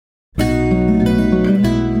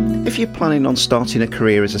If you're planning on starting a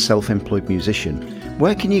career as a self-employed musician,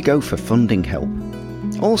 where can you go for funding help?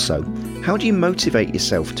 Also, how do you motivate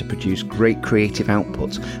yourself to produce great creative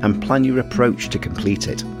output and plan your approach to complete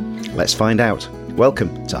it? Let's find out.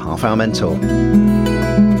 Welcome to Half Hour Mentor.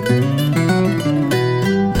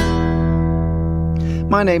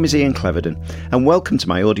 My name is Ian Cleverden, and welcome to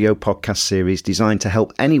my audio podcast series designed to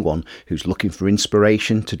help anyone who's looking for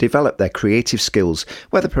inspiration to develop their creative skills,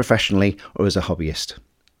 whether professionally or as a hobbyist.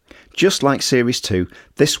 Just like Series 2,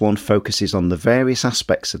 this one focuses on the various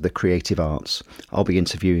aspects of the creative arts. I'll be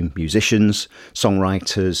interviewing musicians,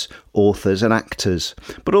 songwriters, authors and actors,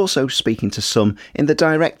 but also speaking to some in the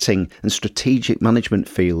directing and strategic management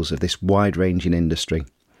fields of this wide-ranging industry.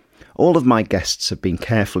 All of my guests have been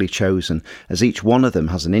carefully chosen, as each one of them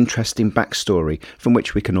has an interesting backstory from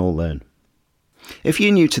which we can all learn. If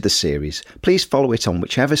you're new to the series, please follow it on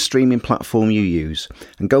whichever streaming platform you use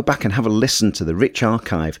and go back and have a listen to the rich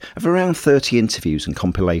archive of around 30 interviews and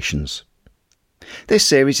compilations. This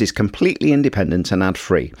series is completely independent and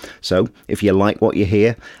ad-free, so if you like what you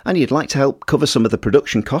hear and you'd like to help cover some of the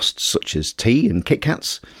production costs such as tea and Kit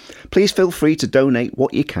Kats, please feel free to donate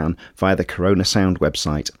what you can via the Corona Sound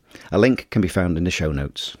website. A link can be found in the show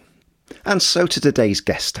notes. And so to today's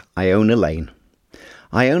guest, Iona Lane.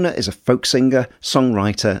 Iona is a folk singer,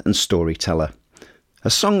 songwriter and storyteller. Her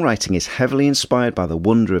songwriting is heavily inspired by the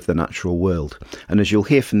wonder of the natural world, and as you'll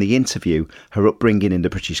hear from the interview, her upbringing in the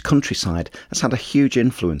British countryside has had a huge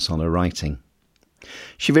influence on her writing.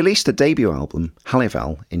 She released a debut album,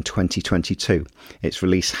 Hallival, in 2022, its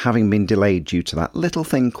release having been delayed due to that little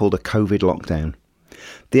thing called a COVID lockdown.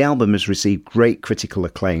 The album has received great critical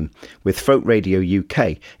acclaim, with Folk Radio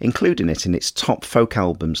UK including it in its top folk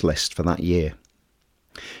albums list for that year.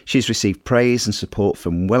 She's received praise and support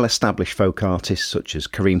from well-established folk artists such as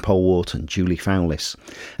Karine Polwart and Julie Fowlis,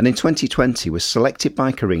 and in 2020 was selected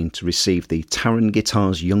by Karine to receive the Taran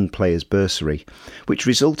Guitars Young Players Bursary, which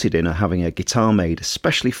resulted in her having a guitar made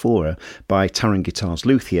especially for her by Taran Guitars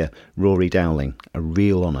luthier Rory Dowling, a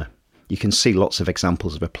real honour. You can see lots of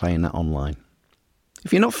examples of her playing that online.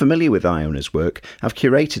 If you're not familiar with Iona's work, I've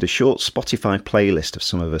curated a short Spotify playlist of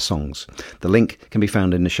some of her songs. The link can be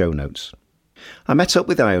found in the show notes. I met up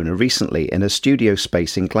with Iona recently in her studio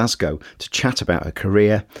space in Glasgow to chat about her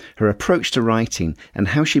career, her approach to writing and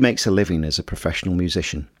how she makes a living as a professional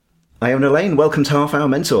musician. Iona Lane, welcome to Half Hour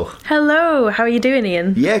Mentor. Hello, how are you doing,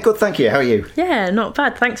 Ian? Yeah, good, thank you. How are you? Yeah, not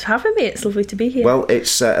bad. Thanks for having me. It's lovely to be here. Well,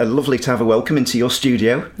 it's lovely to have a welcome into your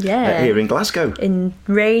studio here in Glasgow. In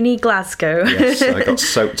rainy Glasgow. Yes, I got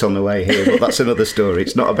soaked on the way here, but that's another story.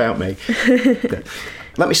 It's not about me.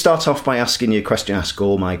 Let me start off by asking you a question I ask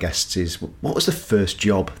all my guests is, what was the first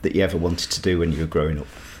job that you ever wanted to do when you were growing up?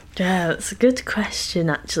 Yeah, that's a good question,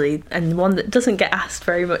 actually, and one that doesn't get asked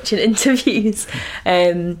very much in interviews.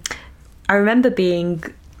 I remember being,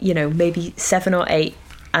 maybe 7 or 8,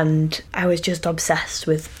 and I was just obsessed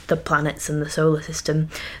with the planets and the solar system.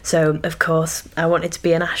 So, of course, I wanted to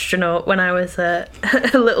be an astronaut when I was a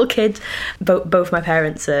little kid. Both my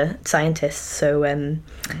parents are scientists, so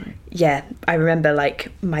I remember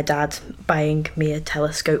my dad buying me a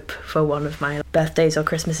telescope for one of my birthdays or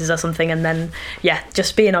Christmases or something, and then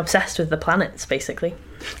just being obsessed with the planets basically.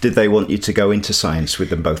 Did they want you to go into science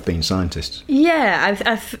with them both being scientists? Yeah,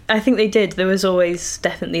 I think they did. There was always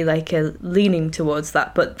definitely a leaning towards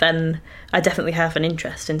that, but then I definitely have an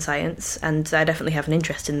interest in science, and I definitely have an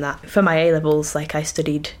interest in that. For my A-levels, I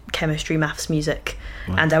studied chemistry, maths, music,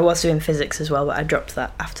 wow. And I was doing physics as well, but I dropped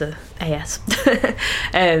that after AS.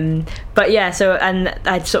 And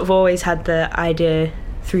I'd sort of always had the idea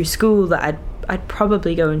through school that I'd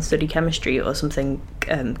probably go and study chemistry or something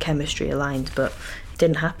chemistry aligned, but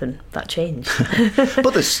didn't happen. That changed.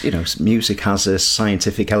 But there's, music has a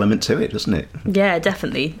scientific element to it, doesn't it? Yeah,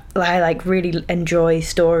 definitely. I really enjoy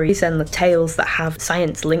stories and the tales that have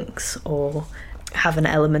science links or have an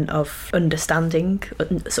element of understanding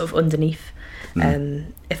sort of underneath,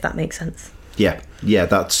 if that makes sense. Yeah,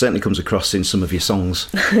 that certainly comes across in some of your songs.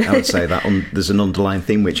 I would say that there's an underlying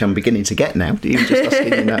theme which I'm beginning to get now, even just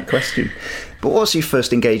asking you that question. But what was your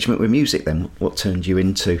first engagement with music then? What turned you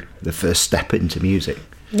into the first step into music?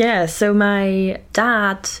 Yeah, so my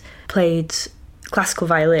dad played classical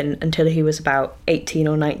violin until he was about 18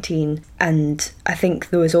 or 19, and I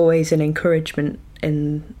think there was always an encouragement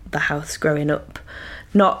in the house growing up.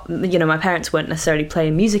 Not, my parents weren't necessarily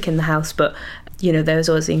playing music in the house, but there was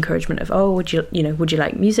always the encouragement of, would you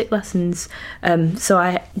like music lessons? So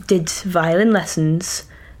I did violin lessons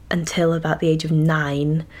until about the age of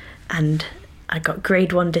 9, and I got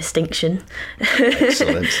grade 1 distinction.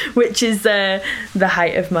 Excellent. Which is the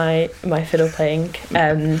height of my fiddle playing.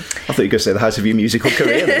 I thought you were going to say the height of your musical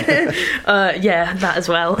career then. Yeah, that as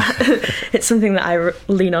well. It's something that I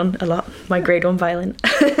lean on a lot, my grade 1 violin.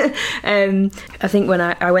 I think when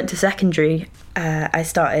I went to secondary, I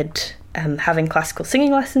started having classical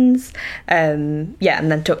singing lessons, and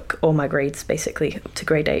then took all my grades basically up to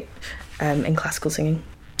grade 8 in classical singing.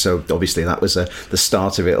 So obviously that was the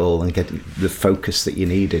start of it all and getting the focus that you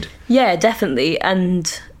needed. Yeah, definitely.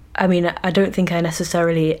 And I mean, I don't think I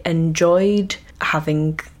necessarily enjoyed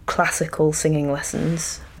having classical singing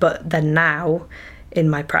lessons, but then now in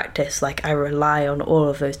my practice, like, I rely on all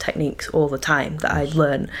of those techniques all the time that I'd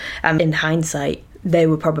learned. And in hindsight, they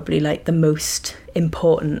were probably like the most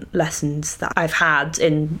important lessons that I've had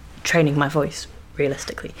in training my voice,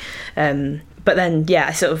 realistically. But then,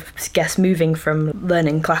 I sort of guess moving from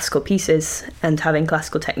learning classical pieces and having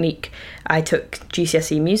classical technique, I took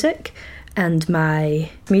GCSE music, and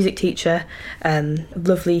my music teacher, a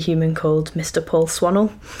lovely human called Mr. Paul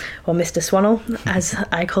Swannell, or Mr. Swannell, as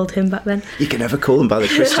I called him back then. You can never call them by the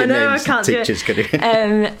Christian names of teachers,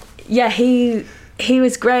 can you? He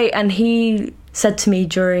was great, and he said to me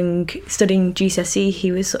during studying GCSE,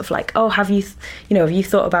 he was sort of like, oh, have you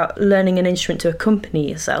thought about learning an instrument to accompany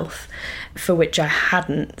yourself? For which I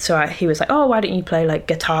hadn't. So he was like, oh, why don't you play like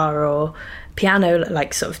guitar or piano,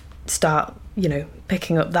 like sort of start,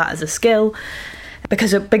 picking up that as a skill.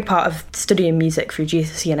 Because a big part of studying music through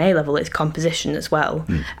GCSE and A-level is composition as well.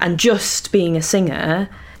 And just being a singer,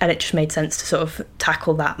 and it just made sense to sort of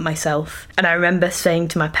tackle that myself. And I remember saying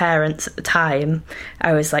to my parents at the time,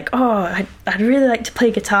 I was like, oh, I'd really like to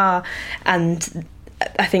play guitar. And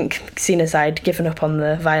I think, seeing as I'd given up on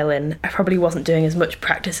the violin, I probably wasn't doing as much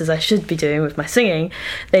practice as I should be doing with my singing.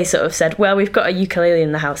 They sort of said, well, we've got a ukulele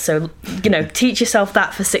in the house, so, teach yourself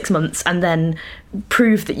that for 6 months and then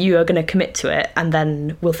prove that you are going to commit to it, and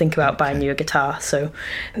then we'll think about buying you a guitar. So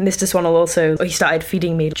Mr. Swannell also, he started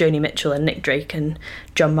feeding me Joni Mitchell and Nick Drake and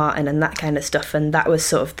John Martin and that kind of stuff, and that was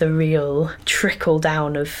sort of the real trickle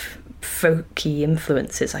down of folky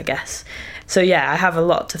influences, I guess. So I have a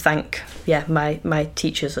lot to thank my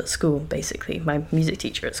teachers at school, basically, my music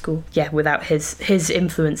teacher at school. Without his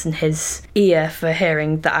influence and his ear for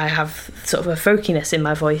hearing that I have sort of a folkiness in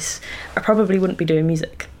my voice, I probably wouldn't be doing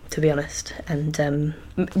music, to be honest. And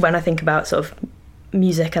when I think about sort of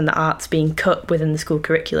music and the arts being cut within the school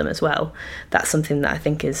curriculum as well, that's something that I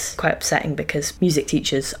think is quite upsetting, because music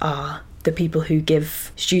teachers are the people who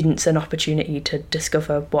give students an opportunity to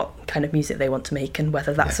discover what kind of music they want to make and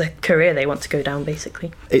whether that's a career they want to go down,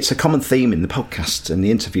 basically. It's a common theme in the podcasts and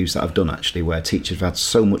the interviews that I've done, actually, where teachers have had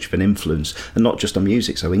so much of an influence, and not just on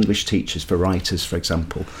music. So English teachers for writers, for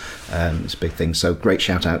example, it's a big thing. So great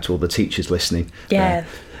shout out to all the teachers listening.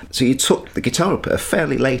 So you took the guitar up at a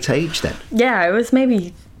fairly late age then? I was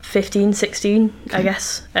maybe 15, 16, I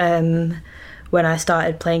guess, when I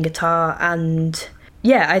started playing guitar. And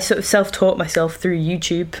I sort of self-taught myself through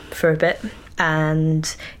YouTube for a bit,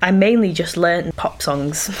 and I mainly just learned pop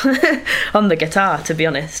songs on the guitar, to be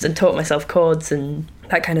honest, and taught myself chords and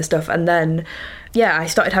that kind of stuff. And then I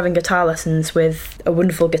started having guitar lessons with a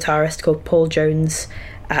wonderful guitarist called Paul Jones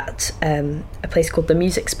at a place called The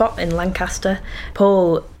Music Spot in Lancaster.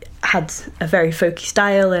 Paul had a very folky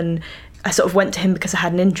style, and I sort of went to him because I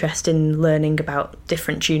had an interest in learning about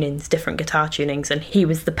different tunings, different guitar tunings, and he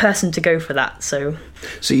was the person to go for that. So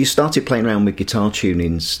you started playing around with guitar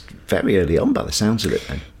tunings very early on, by the sounds of it,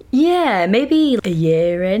 then? Yeah, maybe a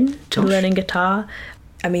year in to learning guitar.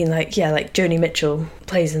 I mean, like Joni Mitchell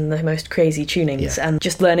plays in the most crazy tunings, and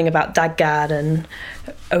just learning about Dagad and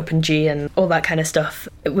Open G and all that kind of stuff.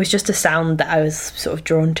 It was just a sound that I was sort of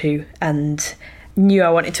drawn to and knew I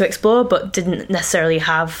wanted to explore, but didn't necessarily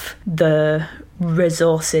have the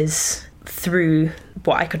resources through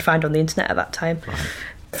what I could find on the internet at that time. Right.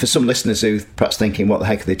 For some listeners who are perhaps thinking, what the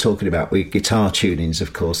heck are they talking about with guitar tunings?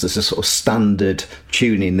 Of course, there's a sort of standard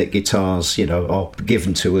tuning that guitars, are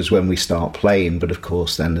given to us when we start playing. But of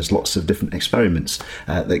course, then there's lots of different experiments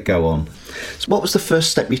that go on. So what was the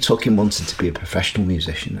first step you took in wanting to be a professional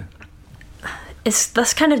musician then?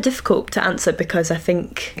 That's kind of difficult to answer, because I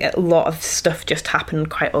think a lot of stuff just happened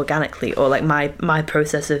quite organically, or like my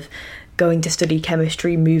process of going to study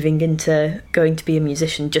chemistry, moving into going to be a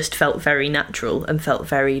musician, just felt very natural and felt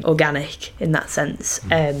very organic in that sense.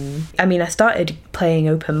 I mean, I started playing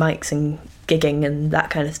open mics and gigging and that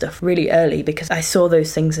kind of stuff really early, because I saw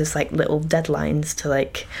those things as like little deadlines to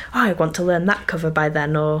like, I want to learn that cover by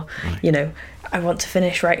then, or I want to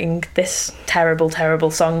finish writing this terrible, terrible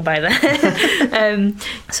song by then.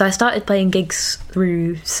 So I started playing gigs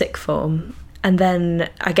through sixth form, And then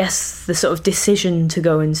I guess the sort of decision to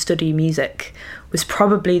go and study music was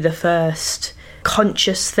probably the first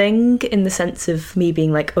conscious thing, in the sense of me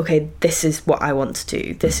being like, okay, this is what I want to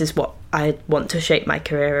do. This is what I want to shape my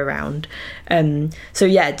career around. So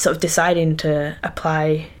yeah, sort of deciding to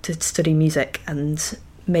apply to study music and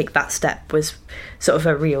make that step was sort of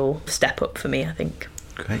a real step up for me, I think.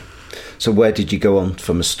 Great. So where did you go on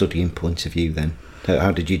from a studying point of view then?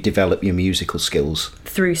 How did you develop your musical skills?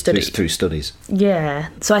 Through studies. Through studies. Yeah.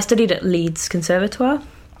 So I studied at Leeds Conservatoire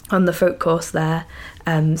on the folk course there.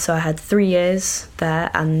 So I had 3 years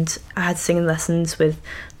there, and I had singing lessons with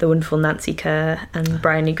the wonderful Nancy Kerr and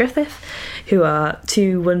Bryony Griffith, who are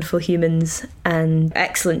two wonderful humans and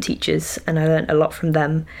excellent teachers, and I learnt a lot from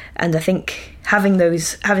them. And I think having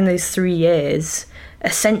those 3 years,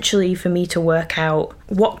 essentially for me to work out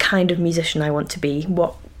what kind of musician I want to be,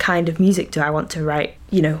 what kind of music do I want to write,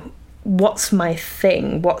 what's my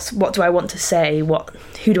thing, what do I want to say,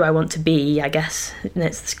 who do I want to be, I guess. And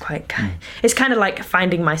it's it's kind of like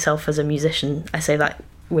finding myself as a musician. I say that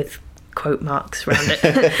with quote marks around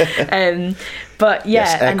it. But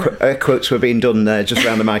yeah, yes, air quotes were being done just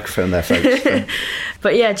around the microphone there, folks.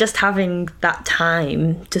 But yeah, just having that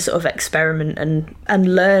time to sort of experiment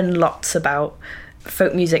and learn lots about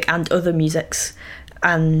folk music and other musics,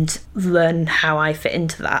 and learn how I fit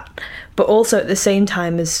into that. But also at the same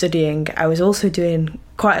time as studying, I was also doing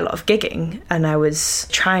quite a lot of gigging, and I was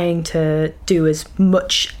trying to do as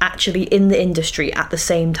much actually in the industry at the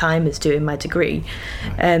same time as doing my degree.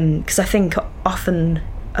 Because I think often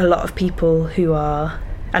a lot of people who are,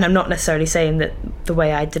 and I'm not necessarily saying that the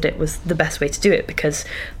way I did it was the best way to do it, because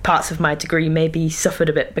parts of my degree maybe suffered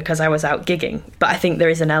a bit because I was out gigging. But I think there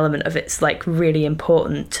is an element of it's like really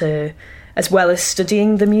important to, as well as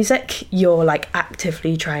studying the music, you're like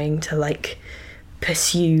actively trying to like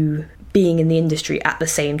pursue being in the industry at the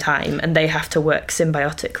same time, and they have to work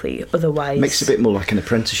symbiotically, otherwise makes it a bit more like an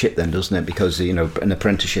apprenticeship then, doesn't it? Because an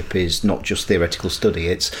apprenticeship is not just theoretical study,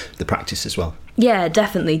 it's the practice as well. Yeah,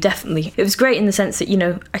 definitely. It was great in the sense that,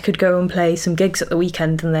 I could go and play some gigs at the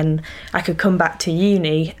weekend, and then I could come back to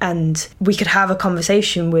uni and we could have a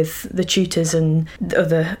conversation with the tutors and the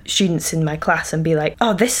other students in my class and be like,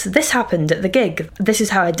 oh, this happened at the gig. This is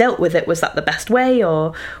how I dealt with it. Was that the best way,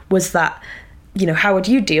 or was that, how would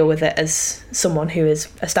you deal with it as someone who is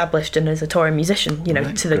established and as a touring musician,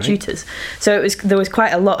 Right, to the great. tutors. So there was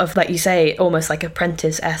quite a lot of, like you say, almost like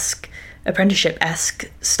apprenticeship-esque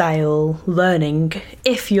style learning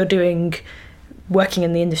if you're working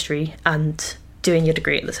in the industry and doing your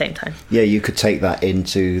degree at the same time. Yeah, you could take that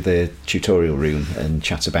into the tutorial room and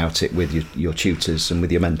chat about it with your tutors and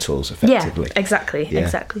with your mentors, effectively. Yeah,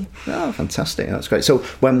 exactly. Oh, fantastic. That's great. So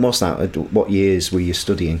when was that? What years were you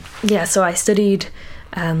studying? Yeah, so I studied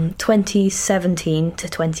 2017 to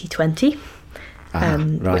 2020,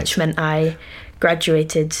 Right. which meant I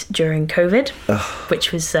graduated during COVID,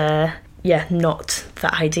 which was not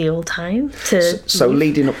the ideal time to So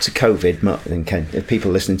leading up to COVID, if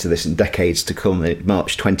people listening to this in decades to come,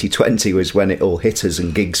 March 2020 was when it all hit us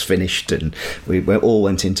and gigs finished and we all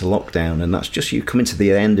went into lockdown, and that's just you coming to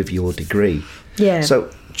the end of your degree. Yeah.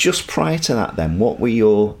 So just prior to that then, what were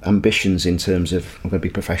your ambitions in terms of, I'm going to be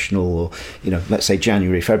professional, or, let's say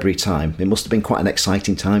January, February time? It must have been quite an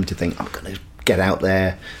exciting time to think, I'm going to get out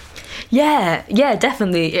there. Yeah,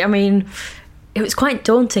 definitely. I mean, it was quite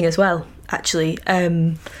daunting as well, actually.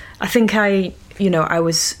 I think I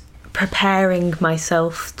was preparing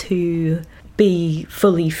myself to be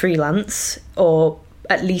fully freelance, or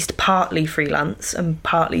at least partly freelance and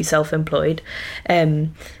partly self-employed.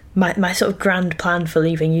 My sort of grand plan for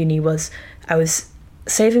leaving uni was I was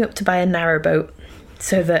saving up to buy a narrowboat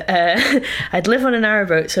so that I'd live on a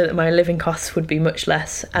narrowboat so that my living costs would be much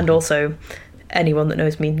less. And also, anyone that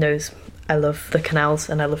knows me knows I love the canals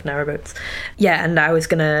and I love narrowboats. Yeah, and I was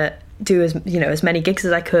going to do as many gigs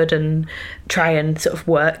as I could and try and sort of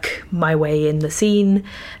work my way in the scene.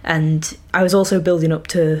 And I was also building up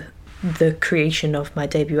to the creation of my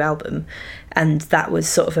debut album, and that was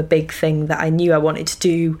sort of a big thing that I knew I wanted to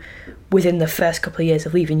do within the first couple of years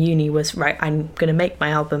of leaving uni. Was right, I'm going to make my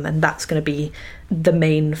album, and that's going to be the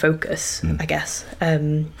main focus, I guess.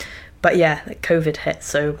 But yeah, COVID hit,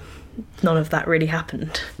 so none of that really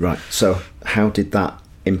happened. Right. So how did that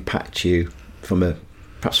impact you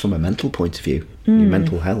perhaps from a mental point of view, your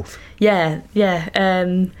mental health? Yeah.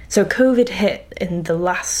 So COVID hit in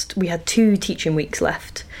we had 2 teaching weeks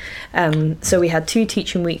left. So we had 2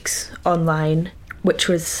 teaching weeks online, which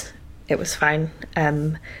was fine.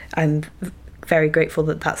 I'm very grateful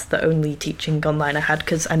that that's the only teaching online I had,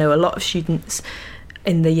 because I know a lot of students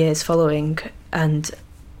in the years following, and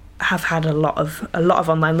have had a lot of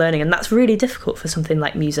online learning, and that's really difficult for something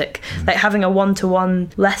like music. Like having a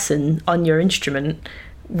one-to-one lesson on your instrument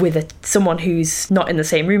with someone who's not in the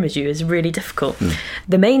same room as you is really difficult.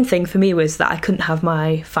 The main thing for me was that I couldn't have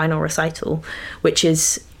my final recital, which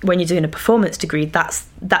is when you're doing a performance degree, that's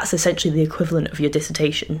essentially the equivalent of your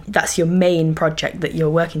dissertation. That's your main project that you're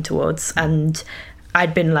working towards. And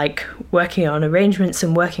I'd been like working on arrangements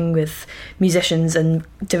and working with musicians and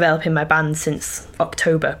developing my band since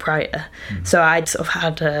October prior. So I'd sort of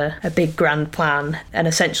had a big grand plan, and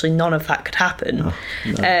essentially none of that could happen. Oh,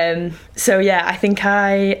 no. So yeah, I think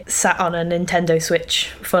I sat on a Nintendo Switch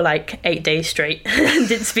for like 8 days straight and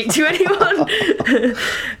didn't speak to anyone.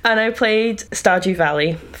 And I played Stardew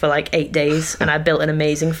Valley for like 8 days, and I built an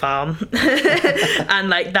amazing farm. And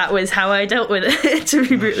like that was how I dealt with it, to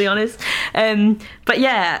be brutally honest. But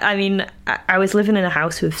yeah, I mean, I was living in a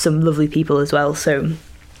house with some lovely people as well, so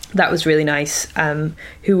that was really nice,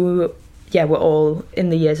 who were all in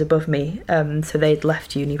the years above me, so they'd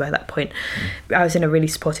left uni by that point. I was in a really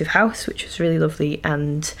supportive house, which was really lovely,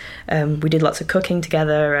 and we did lots of cooking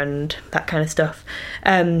together and that kind of stuff.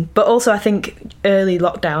 But also I think early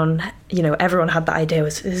lockdown, you know, everyone had that idea,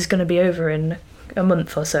 this is going to be over in a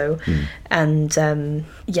month or so, and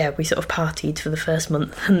we sort of partied for the first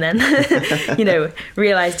month, and then you know,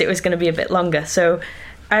 realised it was going to be a bit longer. So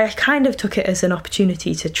I kind of took it as an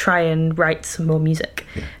opportunity to try and write some more music.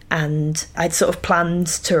 And I'd sort of planned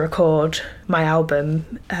to record my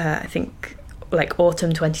album, I think like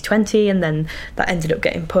autumn 2020, and then that ended up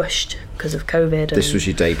getting pushed because of COVID. This was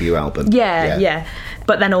your debut album? Yeah.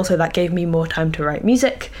 But then also that gave me more time to write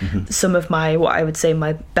music. Some of what I would say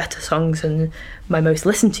my better songs and my most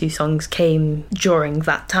listened to songs came during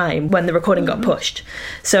that time when the recording got pushed.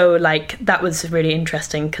 So like that was really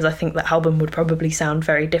interesting, because I think that album would probably sound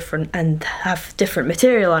very different and have different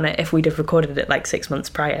material on it if we'd have recorded it like 6 months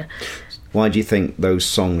prior. Why do you think those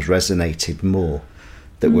songs resonated more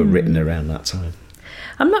that were written around that time?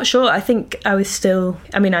 I'm not sure. I think I am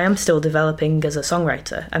still developing as a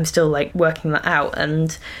songwriter. I'm still like working that out,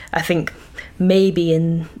 and I think maybe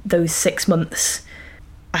in those 6 months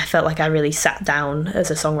I felt like I really sat down as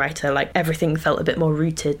a songwriter. Like everything felt a bit more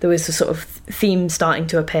rooted. There was a sort of theme starting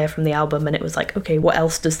to appear from the album, and it was like, okay, what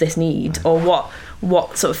else does this need, or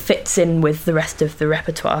what sort of fits in with the rest of the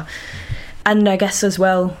repertoire? And I guess as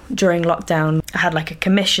well, during lockdown, I had like a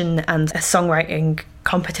commission and a songwriting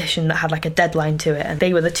competition that had like a deadline to it, and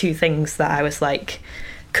they were the two things that I was like,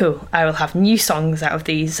 cool, I will have new songs out of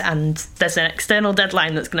these, and there's an external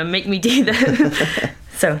deadline that's going to make me do them.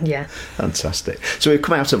 So yeah, fantastic. So we've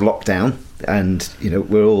come out of lockdown, and you know,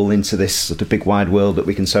 we're all into this sort of big wide world that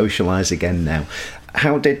we can socialise again now.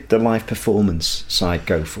 How did the live performance side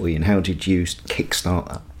go for you, and how did you kickstart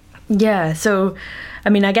that? Yeah, so I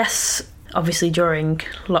mean, I guess obviously during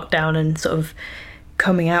lockdown and sort of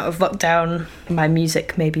coming out of lockdown, my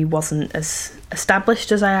music maybe wasn't as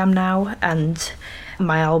established as I am now, and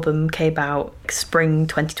my album came out spring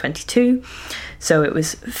 2022, so it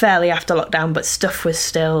was fairly after lockdown, but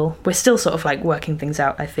we're still sort of like working things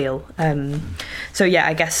out, I feel. So yeah,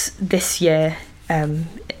 I guess this year, in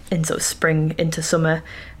sort of spring into summer,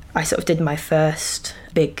 I sort of did my first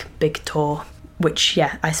big tour, which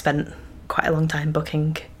I spent quite a long time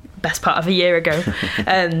booking, best part of a year ago.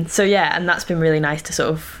 So yeah, and that's been really nice to sort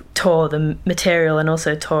of tour the material and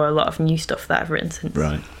also tour a lot of new stuff that I've written since.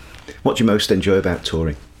 Right. What do you most enjoy about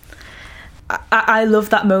touring? I love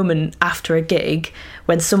that moment after a gig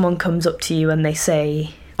when someone comes up to you and they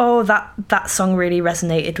say, oh, that song really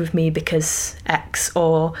resonated with me because X,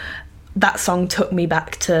 or that song took me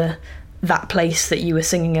back to that place that you were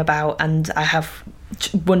singing about, and I have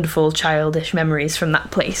wonderful childish memories from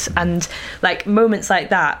that place. And like moments like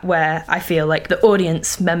that where I feel like the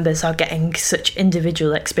audience members are getting such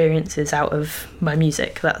individual experiences out of my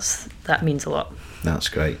music, that means a lot. That's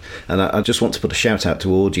great. And I just want to put a shout out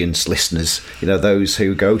to audience listeners, you know, those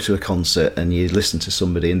who go to a concert and you listen to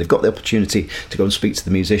somebody and they've got the opportunity to go and speak to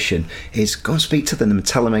the musician, is go and speak to them and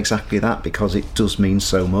tell them exactly that, because it does mean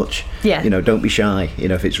so much. Yeah. You know, don't be shy. You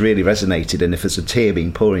know, if it's really resonated and if there's a tear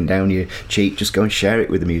being pouring down your cheek, just go and share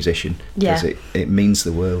it with the musician, because it means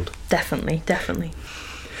the world. Definitely.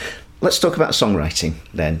 Let's talk about songwriting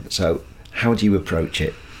then. So how do you approach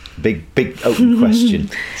it? Big open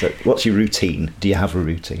question. So what's your routine? Do you have a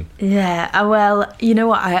routine? Yeah, well, you know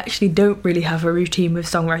what, I actually don't really have a routine with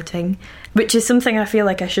songwriting, which is something I feel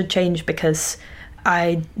like I should change, because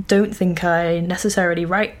I don't think I necessarily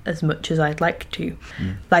write as much as I'd like to.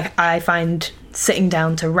 Like, I find sitting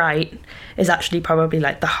down to write is actually probably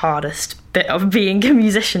like the hardest bit of being a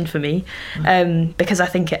musician for me, because I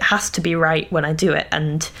think it has to be right when I do it.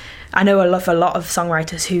 And I know I love a lot of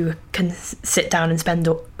songwriters who can sit down and spend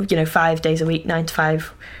 5 days a week, 9 to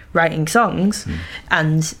 5, writing songs,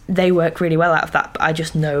 and they work really well out of that. But I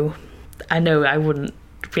just know I wouldn't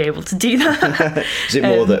be able to do that. Is it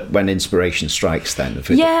more that when inspiration strikes then?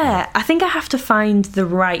 Yeah, I think I have to find the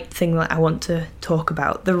right thing that I want to talk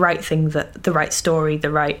about, the right thing, the right story,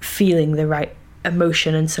 the right feeling, the right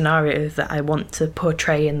emotion and scenario that I want to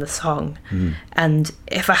portray in the song. And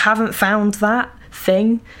if I haven't found that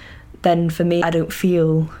thing, then for me, I don't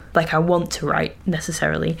feel like I want to write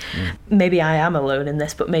necessarily. Maybe I am alone in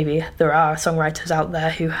this, but maybe there are songwriters out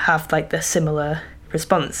there who have like the similar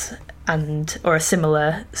response or a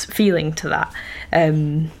similar feeling to that.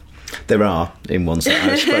 There are, in ones that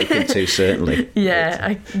I've spoken to, certainly.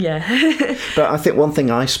 Yeah. But I think one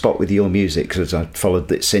thing I spot with your music, because I've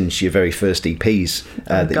followed it since your very first EPs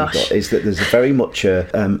that you got, is that there's very much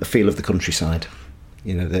a feel of the countryside.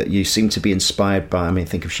 You know, that you seem to be inspired by, I mean,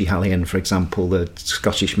 think of Schiehallion, for example, the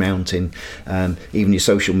Scottish mountain, even your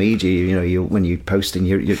social media, when you're posting,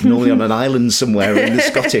 you're normally on an island somewhere in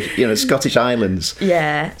the Scottish islands.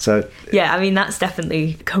 Yeah. So yeah, I mean, that's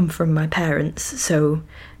definitely come from my parents. So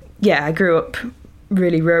yeah, I grew up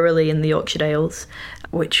really rurally in the Yorkshire Dales,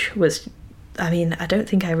 which was, I mean, I don't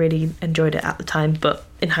think I really enjoyed it at the time, but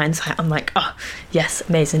in hindsight, I'm like, oh, yes,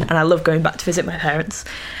 amazing. And I love going back to visit my parents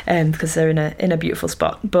because they're in a beautiful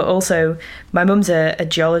spot. But also, my mum's a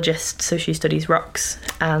geologist, so she studies rocks,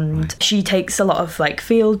 and she takes a lot of like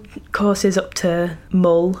field courses up to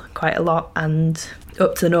Mull quite a lot and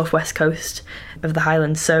up to the northwest coast of the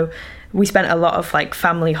Highlands. So we spent a lot of like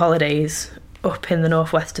family holidays up in the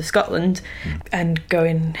northwest of Scotland and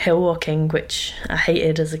going hill walking, which I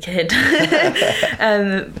hated as a kid.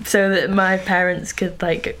 So that my parents could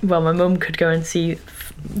my mum could go and see,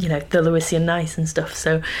 the Lewisian Gneiss and stuff.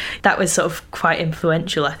 So that was sort of quite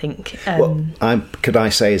influential, I think. Could I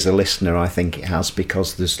say as a listener, I think it has,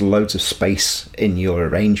 because there's loads of space in your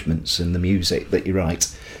arrangements and the music that you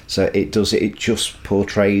write. So it just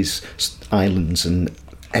portrays islands and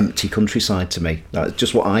empty countryside to me. That's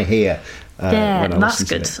just what I hear. Yeah, that's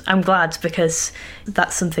good. I'm glad, because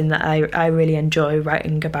that's something that I really enjoy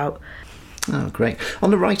writing about. Oh, great. On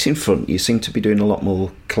the writing front, you seem to be doing a lot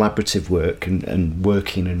more collaborative work and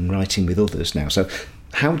working and writing with others now. So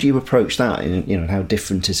how do you approach that? And, how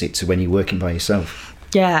different is it to when you're working by yourself?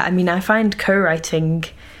 Yeah, I mean, I find co-writing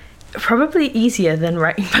probably easier than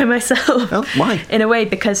writing by myself. Oh, why? In a way,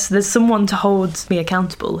 because there's someone to hold me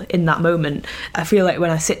accountable in that moment. I feel like when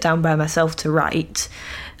I sit down by myself to write,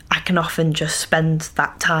 I can often just spend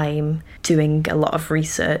that time doing a lot of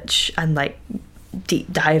research and like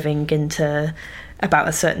deep diving into about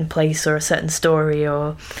a certain place or a certain story,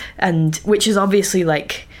 and which is obviously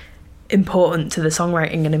like important to the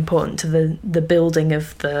songwriting and important to the building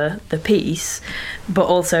of the piece, but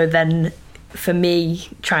also then for me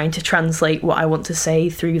trying to translate what I want to say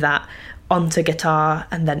through that onto guitar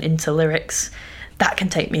and then into lyrics. That can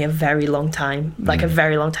take me a very long time, a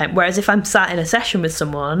very long time. Whereas if I'm sat in a session with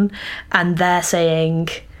someone and they're saying,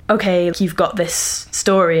 okay, you've got this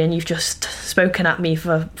story and you've just spoken at me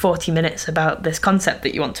for 40 minutes about this concept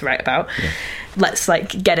that you want to write about, let's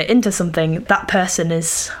get it into something. That person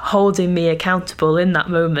is holding me accountable in that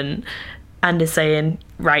moment and is saying,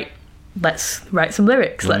 right, let's write some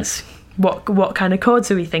lyrics. Right. What kind of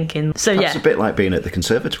chords are we thinking? So That's a bit like being at the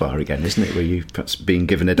conservatoire again, isn't it? Where you've perhaps been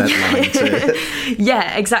given a deadline to...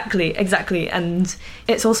 Yeah, exactly. And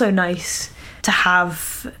it's also nice to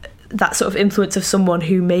have that sort of influence of someone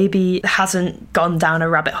who maybe hasn't gone down a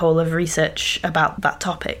rabbit hole of research about that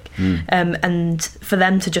topic, and for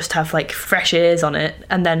them to just have fresh ears on it,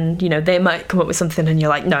 and then they might come up with something and you're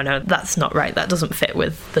like, no, that's not right, that doesn't fit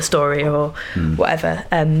with the story or whatever.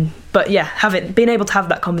 But yeah, being able to have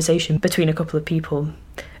that conversation between a couple of people,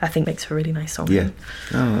 I think makes for a really nice song. Yeah,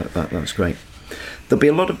 that's great. There'll be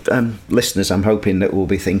a lot of listeners, I'm hoping, that will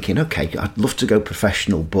be thinking, okay, I'd love to go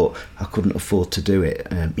professional, but I couldn't afford to do it.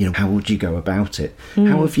 How would you go about it?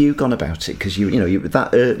 How have you gone about it? Because you're at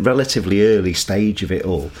that relatively early stage of it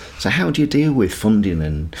all. So how do you deal with funding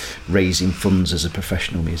and raising funds as a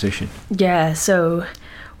professional musician? Yeah,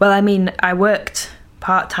 I worked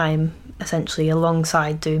part-time, essentially,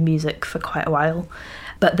 alongside doing music for quite a while.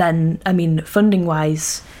 But then,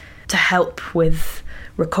 funding-wise, to help with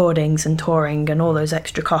recordings and touring and all those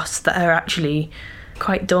extra costs that are actually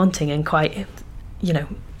quite daunting and quite,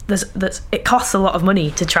 it costs a lot of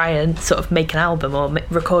money to try and sort of make an album or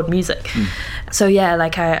record music. So yeah,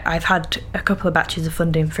 like I've had a couple of batches of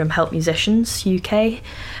funding from Help Musicians UK,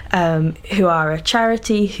 who are a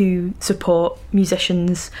charity who support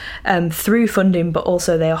musicians through funding, but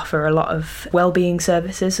also they offer a lot of wellbeing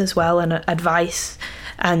services as well and advice.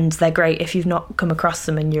 And they're great. If you've not come across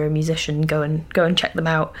them and you're a musician, go and check them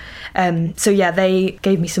out. So yeah, they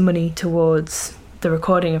gave me some money towards the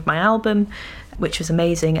recording of my album, which was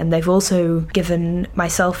amazing. And they've also given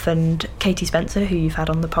myself and Katie Spencer, who you've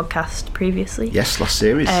had on the podcast previously. Yes, last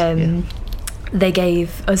series. They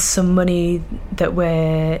gave us some money that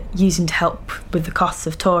we're using to help with the costs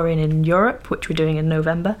of touring in Europe, which we're doing in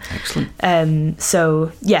November. Excellent.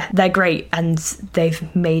 So yeah, they're great, and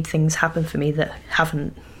they've made things happen for me that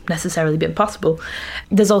haven't necessarily been possible.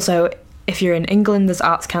 There's also, if you're in England, there's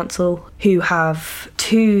Arts Council, who have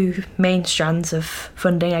two main strands of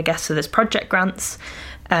funding, I guess. So there's project grants,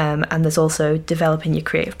 and there's also developing your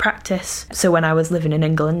creative practice. So when I was living in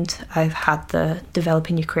England, I've had the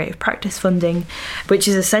developing your creative practice funding, which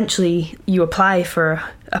is essentially you apply for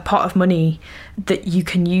a pot of money that you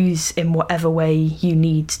can use in whatever way you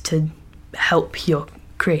need to help your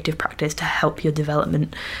creative practice, to help your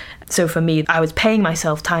development. So for me, I was paying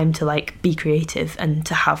myself time to like be creative and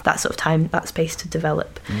to have that sort of time, that space to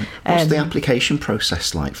develop. What's the application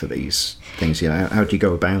process like for these things? You know, how do you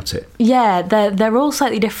go about it? Yeah, they're all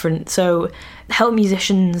slightly different. So Help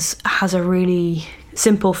Musicians has a really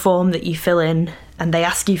simple form that you fill in, and they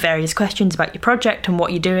ask you various questions about your project and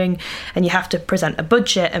what you're doing, and you have to present a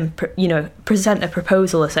budget and present a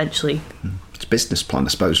proposal essentially. It's a business plan, I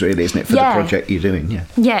suppose, really, isn't it, for the project you're doing?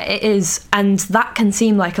 Yeah, it is. And that can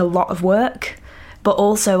seem like a lot of work, but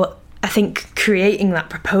also I think creating that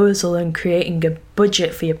proposal and creating a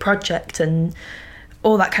budget for your project and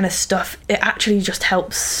all that kind of stuff, it actually just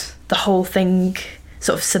helps the whole thing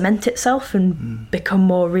sort of cement itself and become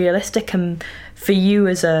more realistic. And for you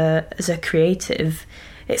as a creative,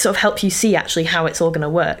 it sort of helps you see actually how it's all going to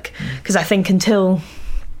work. Because I think until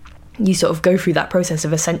you sort of go through that process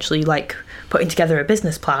of essentially like putting together a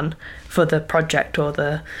business plan for the project or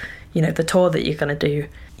the tour that you're going to do,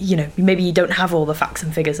 maybe you don't have all the facts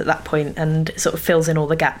and figures at that point, and it sort of fills in all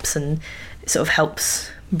the gaps and it sort of helps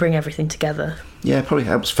bring everything together. Yeah, it probably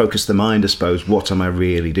helps focus the mind, I suppose. What am I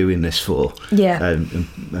really doing this for? Yeah.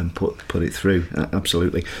 And put it through.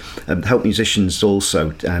 Absolutely. Help Musicians also,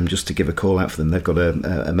 just to give a call out for them, they've got a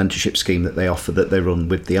mentorship scheme that they offer that they run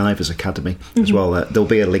with the Ivers Academy as well. There'll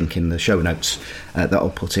be a link in the show notes that I'll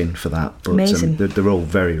put in for that. But amazing. They're all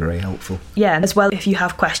very, very helpful. Yeah, as well, if you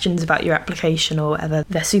have questions about your application or whatever,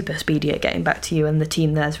 they're super speedy at getting back to you, and the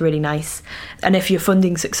team there is really nice. And if your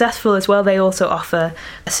funding's successful as well, they also offer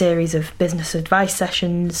a series of business advice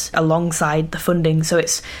sessions alongside the funding. So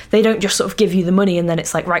they don't just sort of give you the money and then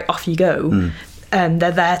it's like, right, off you go.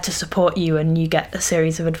 They're there to support you, and you get a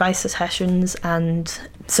series of advice sessions. And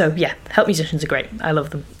so yeah, Help Musicians are great. I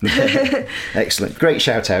love them. Excellent. Great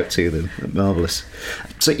shout out to them. Marvellous.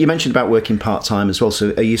 So you mentioned about working part-time as well.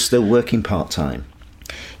 So are you still working part-time?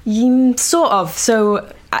 Sort of.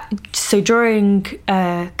 So during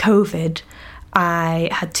COVID, I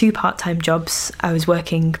had 2 part-time jobs. I was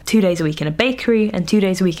working 2 days a week in a bakery and 2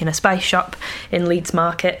 days a week in a spice shop in Leeds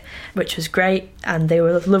Market, which was great, and they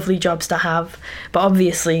were lovely jobs to have, but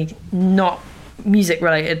obviously not music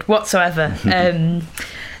related whatsoever. And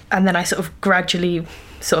then I sort of gradually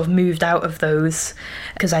moved out of those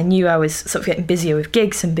because I knew I was sort of getting busier with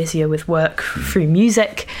gigs and busier with work through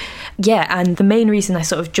music. Yeah, and the main reason I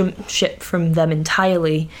sort of jumped ship from them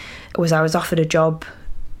entirely was I was offered a job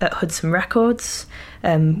at Hudson Records,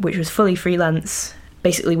 which was fully freelance,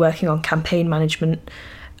 basically working on campaign management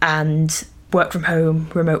and work from home,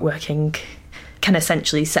 remote working, can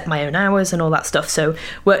essentially set my own hours and all that stuff. So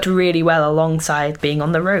worked really well alongside being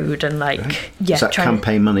on the road and Is that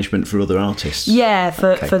campaign management for other artists? Yeah,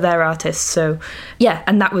 for their artists. So yeah,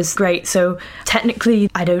 and that was great. So technically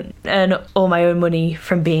I don't earn all my own money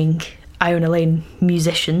from being Iona Lane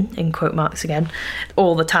musician, in quote marks again,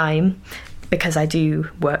 all the time, because I do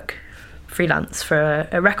work freelance for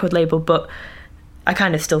a record label, but I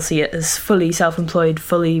kind of still see it as fully self-employed,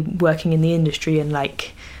 fully working in the industry, and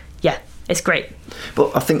it's great.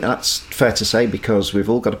 But I think that's fair to say, because we've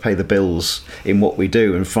all got to pay the bills in what we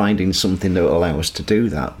do, and finding something that will allow us to do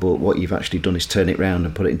that. But what you've actually done is turn it around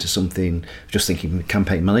and put it into something, just thinking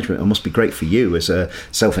campaign management. It must be great for you as a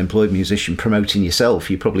self-employed musician promoting yourself.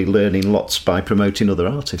 You're probably learning lots by promoting other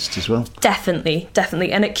artists as well. Definitely.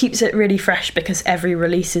 And it keeps it really fresh because every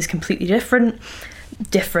release is completely different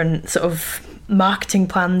sort of marketing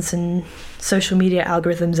plans and social media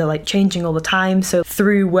algorithms are like changing all the time. So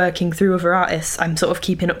through working through other artists, I'm sort of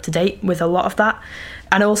keeping up to date with a lot of that.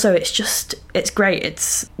 And also it's great.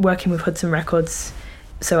 It's working with Hudson Records.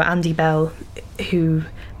 So Andy Bell, who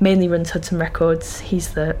mainly runs Hudson Records,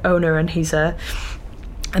 he's the owner and he's a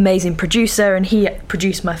amazing producer, and he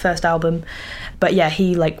produced my first album. But yeah,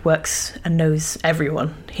 he like works and knows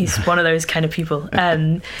everyone. He's one of those kind of people.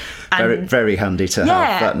 And very, very handy to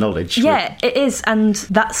have that knowledge. Yeah, it is, and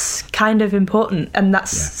that's kind of important, and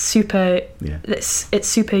that's super. Yeah. It's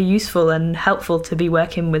super useful and helpful to be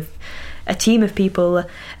working with a team of people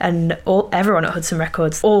and everyone at Hudson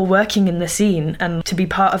Records, all working in the scene, and to be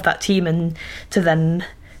part of that team and to then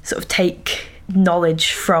sort of take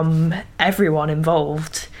knowledge from everyone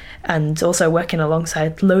involved. And also working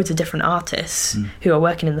alongside loads of different artists who are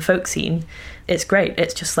working in the folk scene. It's great.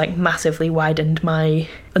 It's just like massively widened my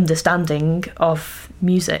understanding of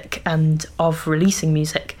music and of releasing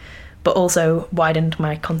music, but also widened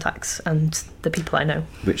my contacts and the people I know.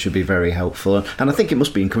 Which would be very helpful. And I think it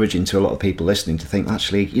must be encouraging to a lot of people listening to think,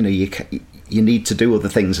 actually, you know, you need to do other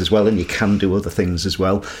things as well, and you can do other things as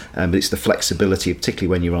well. But it's the flexibility, particularly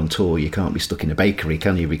when you're on tour. You can't be stuck in a bakery,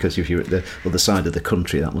 can you? Because if you're at the other side of the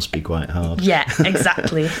country, that must be quite hard. Yeah,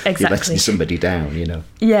 exactly. You're letting somebody down, you know.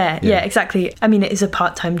 Yeah, exactly. I mean, it is a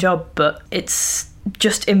part-time job, but it's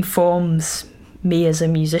just informs me as a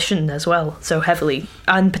musician as well so heavily,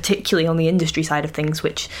 and particularly on the industry side of things,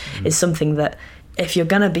 which is something that if you're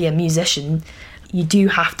going to be a musician, you do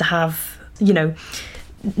have to have, you know,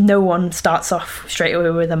 no one starts off straight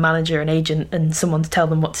away with a manager, an agent and someone to tell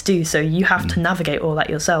them what to do, so you have to navigate all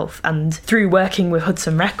that yourself. And through working with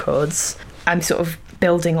Hudson Records, I'm sort of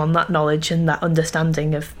building on that knowledge and that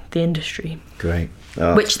understanding of the industry. Great.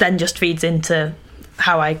 Which then just feeds into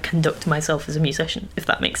how I conduct myself as a musician, if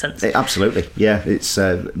that makes sense. Absolutely, yeah. It's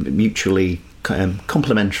mutually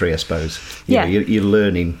complementary, I suppose. You're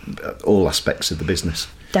learning all aspects of the business.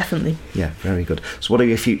 Definitely. Yeah, very good. So what are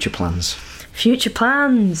your future plans? Future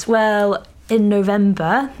plans? Well, in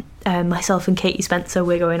November, myself and Katie Spencer,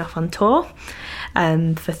 we're going off on tour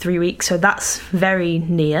for 3 weeks. So that's very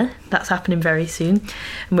near. That's happening very soon.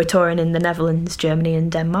 And we're touring in the Netherlands, Germany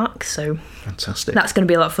and Denmark. So fantastic. That's going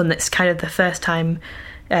to be a lot of fun. It's kind of the first time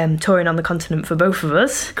touring on the continent for both of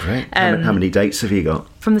us. Great. How many dates have you got?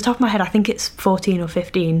 From the top of my head, I think it's 14 or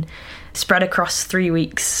 15. Spread across 3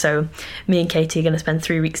 weeks, so me and Katie are going to spend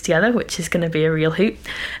 3 weeks together, which is going to be a real hoot.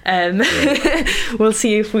 We'll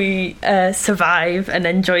see if we survive and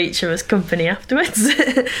enjoy each other's company afterwards.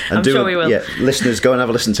 I'm sure we will. Yeah, listeners, go and have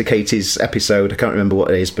a listen to Katie's episode. I can't remember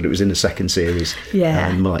what it is, but it was in the second series.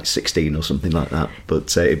 Yeah, more like 16 or something like that.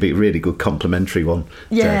 But it'd be a really good complimentary one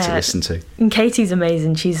to listen to. And Katie's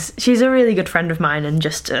amazing. She's a really good friend of mine and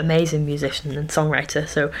just an amazing musician and songwriter.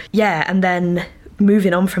 So yeah, and then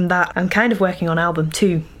moving on from that, I'm kind of working on album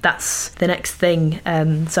 2. That's the next thing.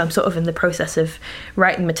 So I'm sort of in the process of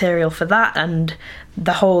writing material for that, and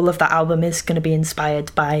the whole of that album is going to be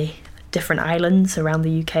inspired by different islands around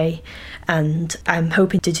the UK, and I'm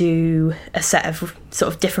hoping to do a set of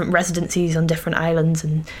sort of different residencies on different islands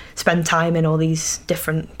and spend time in all these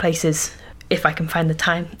different places if I can find the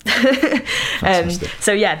time.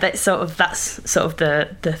 So yeah, that's sort of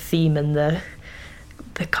the theme and the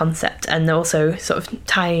concept, and also sort of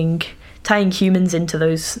tying humans into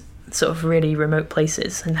those sort of really remote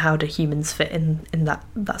places, and how do humans fit in that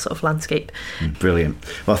sort of landscape. Brilliant.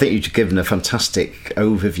 Well, I think you've given a fantastic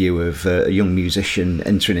overview of a young musician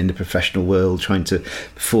entering in the professional world, trying to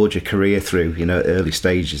forge a career through, you know, early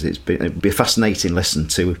stages. It'd be a fascinating listen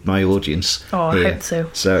to my audience. Oh, here. I hope so.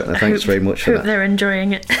 So thanks very much for that. Hope they're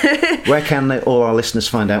enjoying it. Where can all our listeners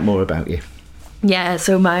find out more about you? Yeah,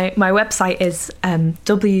 so my website is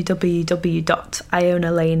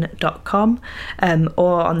www.ionalane.com,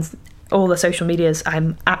 or on all the social medias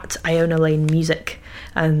I'm at Iona Lane Music.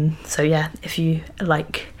 So yeah, if you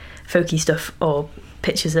like folky stuff or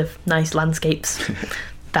pictures of nice landscapes,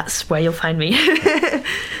 that's where you'll find me.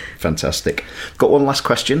 Fantastic. Got one last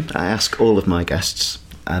question I ask all of my guests,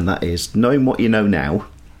 and that is, knowing what you know now,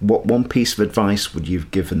 what one piece of advice would you have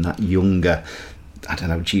given that younger, I don't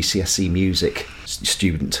know, GCSE music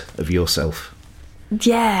student of yourself?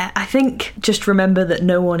 Yeah, I think just remember that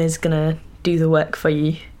no one is going to do the work for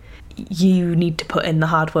you. You need to put in the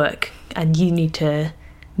hard work, and you need to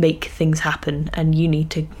make things happen, and you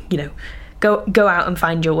need to, you know, go out and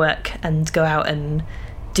find your work, and go out and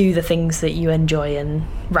do the things that you enjoy, and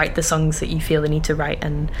write the songs that you feel the need to write,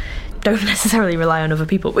 and don't necessarily rely on other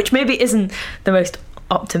people, which maybe isn't the most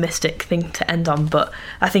optimistic thing to end on, but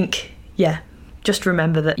I think, yeah, just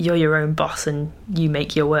remember that you're your own boss and you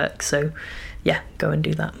make your work. So yeah, go and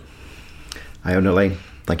do that. Iona Lane,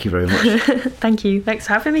 thank you very much. Thank you. Thanks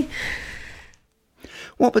for having me.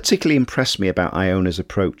 What particularly impressed me about Iona's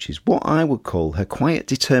approach is what I would call her quiet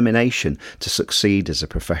determination to succeed as a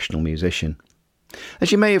professional musician.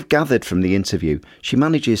 As you may have gathered from the interview, she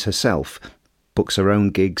manages herself, books her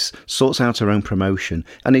own gigs, sorts out her own promotion,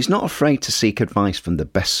 and is not afraid to seek advice from the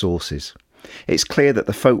best sources. It's clear that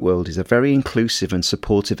the folk world is a very inclusive and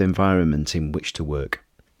supportive environment in which to work.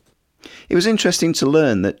 It was interesting to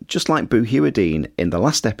learn that, just like Boo Hewardine in the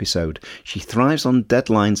last episode, she thrives on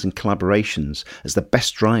deadlines and collaborations as the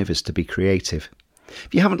best drivers to be creative. If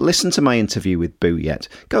you haven't listened to my interview with Boo yet,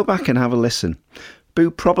 go back and have a listen. Boo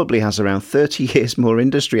probably has around 30 years more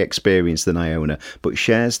industry experience than Iona, but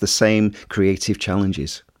shares the same creative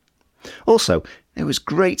challenges. Also, it was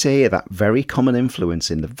great to hear that very common influence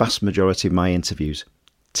in the vast majority of my interviews: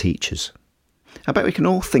 teachers. I bet we can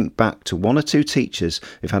all think back to one or two teachers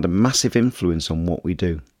who've had a massive influence on what we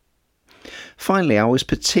do. Finally, I was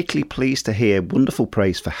particularly pleased to hear wonderful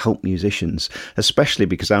praise for help musicians, especially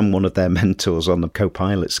because I'm one of their mentors on the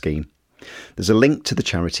co-pilot scheme. There's a link to the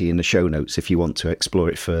charity in the show notes if you want to explore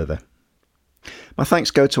it further. My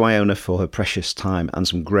thanks go to Iona for her precious time and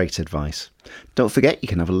some great advice. Don't forget you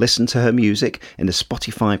can have a listen to her music in the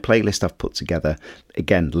Spotify playlist I've put together,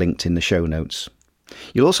 again linked in the show notes.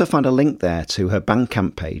 You'll also find a link there to her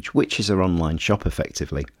Bandcamp page, which is her online shop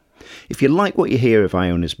effectively. If you like what you hear of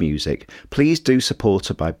Iona's music, please do support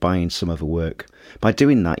her by buying some of her work. By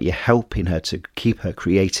doing that, you're helping her to keep her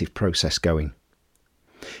creative process going.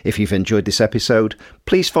 If you've enjoyed this episode,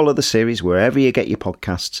 please follow the series wherever you get your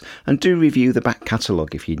podcasts and do review the back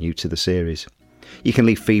catalogue if you're new to the series. You can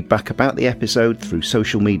leave feedback about the episode through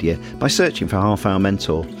social media by searching for Half Hour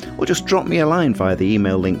Mentor, or just drop me a line via the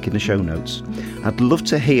email link in the show notes. I'd love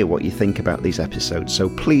to hear what you think about these episodes, so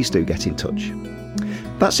please do get in touch.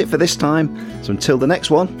 That's it for this time, so until the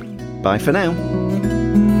next one, bye for now.